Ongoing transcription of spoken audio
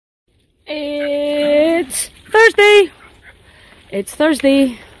Thursday! It's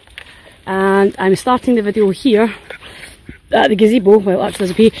Thursday and I'm starting the video here at the gazebo. Well, actually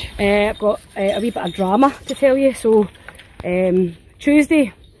there's a pee. I've got a wee bit of drama to tell you. So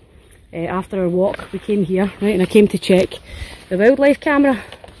Tuesday, after our walk, we came here, right, and I came to check the wildlife camera,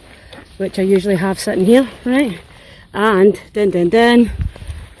 which I usually have sitting here, right, and the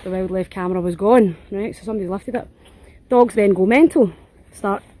wildlife camera was gone, right, so somebody's lifted it. Dogs then go mental,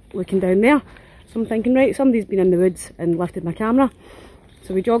 start looking down there, so I'm thinking, right, somebody's been in the woods and lifted my camera.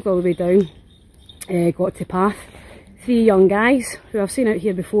 So we jogged all the way down, got to path. 3 young guys who I've seen out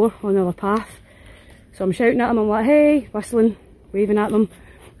here before on the other path, so I'm shouting at them, I'm like, hey, whistling, waving at them,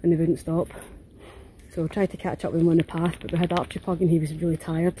 and they wouldn't stop. So I tried to catch up with them on the path, but we had Archie Pug and he was really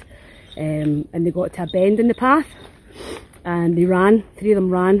tired, and they got to a bend in the path and they ran. 3 of them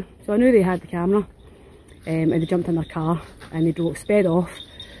ran, so I knew they had the camera, and they jumped in their car and they sped off.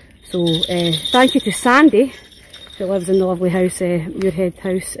 So thank you to Sandy, who lives in the lovely house, Muirhead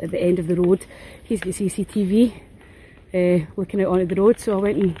House at the end of the road. He's got CCTV looking out onto the road, so I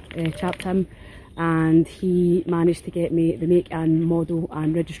went and chapped him, and he managed to get me the make and model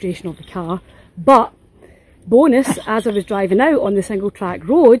and registration of the car. But bonus, as I was driving out on the single track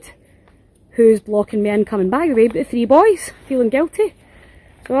road, who's blocking me in coming back the way? But the 3 boys, feeling guilty.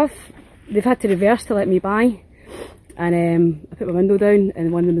 So they've had to reverse to let me by, and I put my window down,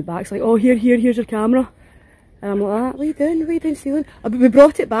 and one of them in the back's like, oh, here's your camera. And I'm like, what are you doing stealing? But we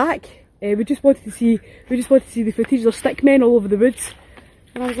brought it back. We just wanted to see the footage. There's stick men all over the woods.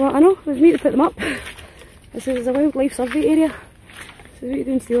 And I was like, I know, it was me to put them up. This is a wildlife survey area. So what are you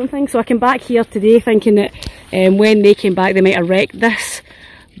doing stealing things? So I came back here today thinking that when they came back they might have wrecked this,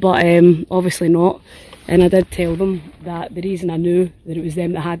 but obviously not. And I did tell them that the reason I knew that it was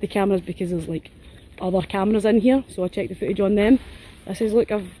them that had the cameras because there's like other cameras in here, so I checked the footage on them. I says,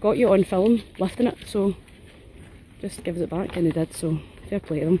 look, I've got you on film lifting it, so just give us it back, and they did, so fair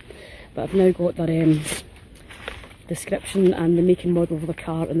play to them. But I've now got their description and the make and model of the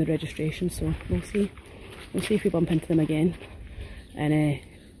car and the registration, so we'll see if we bump into them again. And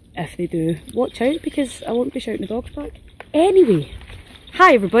if they do, watch out, because I won't be shouting the dogs back. Anyway,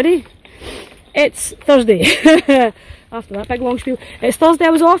 hi everybody, it's Thursday. After that big long spiel, it's Thursday. I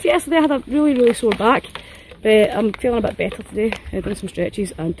was off yesterday, I had a really sore back, but I'm feeling a bit better today. I did some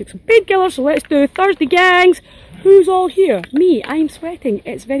stretches and took some painkillers, so let's do Thursday, gangs. Who's all here? Me. I'm sweating.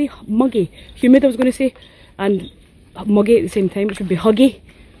 It's very muggy, humid I was going to say, and muggy at the same time, which would be huggy,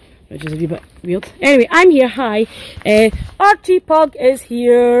 which is a wee bit weird. Anyway, I'm here, hi. Archie Pug is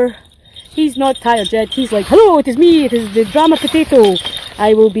here. He's not tired yet. He's like, hello, it is me, it is the drama potato.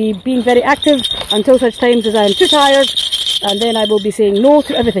 I will be being very active until such times as I am too tired, and then I will be saying no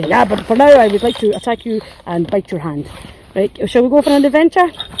to everything. Yeah, but for now I would like to attack you and bite your hand. Right, shall we go for an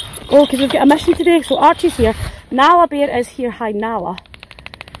adventure? Oh, because we've got a mission today. So Archie's here, Nala Bear is here, hi Nala.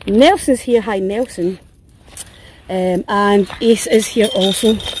 Nelson's here, hi Nelson. And Ace is here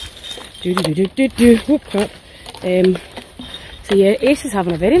also. Oh crap. So yeah, Ace is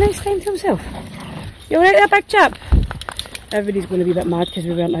having a very nice time to himself. You alright there, big chap? Everybody's going to be a bit mad because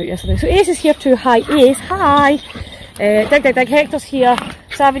we weren't out yesterday. So Ace is here too, hi Ace, hi. Dig, Hector's here.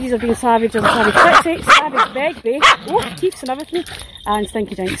 Savages are being savage on the Savage Trixie. Savage Begbie, oh, teeths and everything. And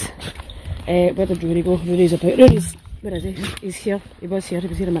Stinky Dinks. Where did Rory go? Rory's about. Rory's, where is he? He's here. He was here a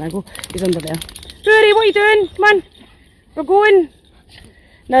minute ago. He's under there. Rory, what are you doing? Come on. We're going.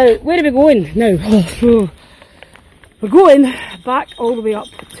 Now, where are we going? Now, we're going back all the way up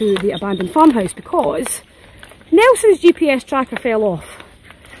to the abandoned farmhouse because Nelson's GPS tracker fell off.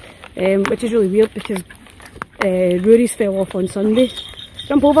 Which is really weird because Rory's fell off on Sunday.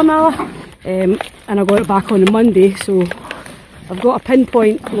 Jump over, Nala. And I got it back on the Monday, so I've got a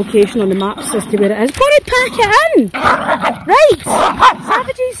pinpoint location on the maps as to where it is. Gotta pack it in! Right!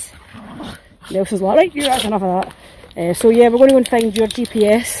 Savages! Nelson's like, right, that's enough of that. So yeah, we're going to go and find your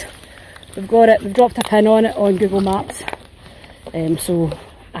GPS. We've got it, we've dropped a pin on it on Google Maps. So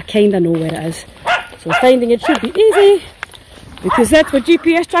I kind of know where it is. So finding it should be easy, because that's what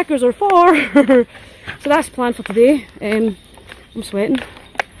GPS trackers are for. So that's the plan for today. I'm sweating.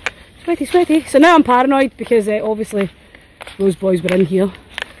 Sweaty. So now I'm paranoid because obviously those boys were in here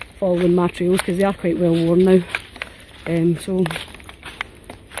following my trails because they are quite well worn now. So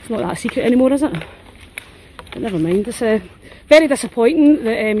it's not that secret anymore, is it? But never mind. It's very disappointing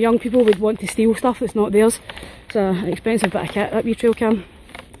that young people would want to steal stuff that's not theirs. It's an expensive bit of kit, that wee trail cam.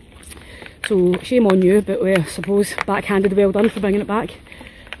 So shame on you, but I suppose backhanded, well done for bringing it back.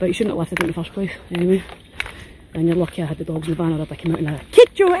 But you shouldn't have lifted it in the first place, anyway. And you're lucky I had the dogs in the van, or I'd come out and I'd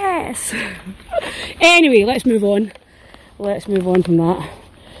kick your ass! Anyway, let's move on. Let's move on from that.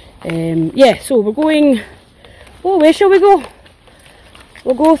 Yeah, so we're going Oh, where shall we go?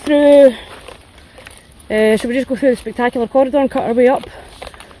 We'll go through... should we just go through the spectacular corridor and cut our way up?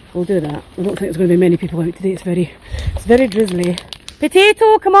 We'll do that. I don't think there's going to be many people out today. It's very drizzly.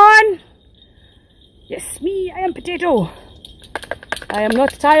 Potato, come on! Yes, me, I am Potato. I am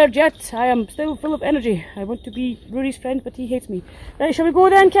not tired yet. I am still full of energy. I want to be Rory's friend, but he hates me. Right, shall we go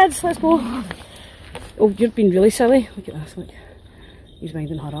then, kids? Let's go. Oh, you've been really silly. Look at this, look. He's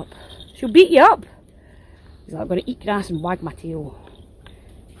winding her up. She'll beat you up. He's like, I'm going to eat grass and wag my tail.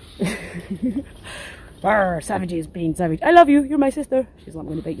 Brr, savages being savage. I love you, you're my sister. She's like, I'm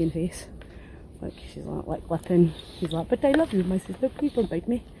going to bite you in the face. Like, she's like lipping. He's like, but I love you, my sister. Please don't bite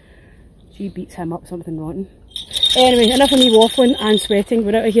me. She beats him up, something rotten. Anyway, enough of me waffling and sweating.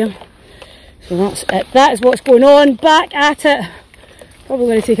 We're out of here. So that's it. That is what's going on. Back at it. Probably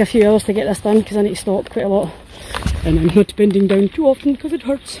going to take a few hours to get this done because I need to stop quite a lot. And I'm not bending down too often because it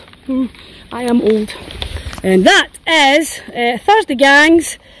hurts. I am old. And that is Thursday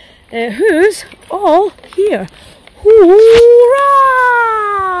gangs, who's all here. Ooh.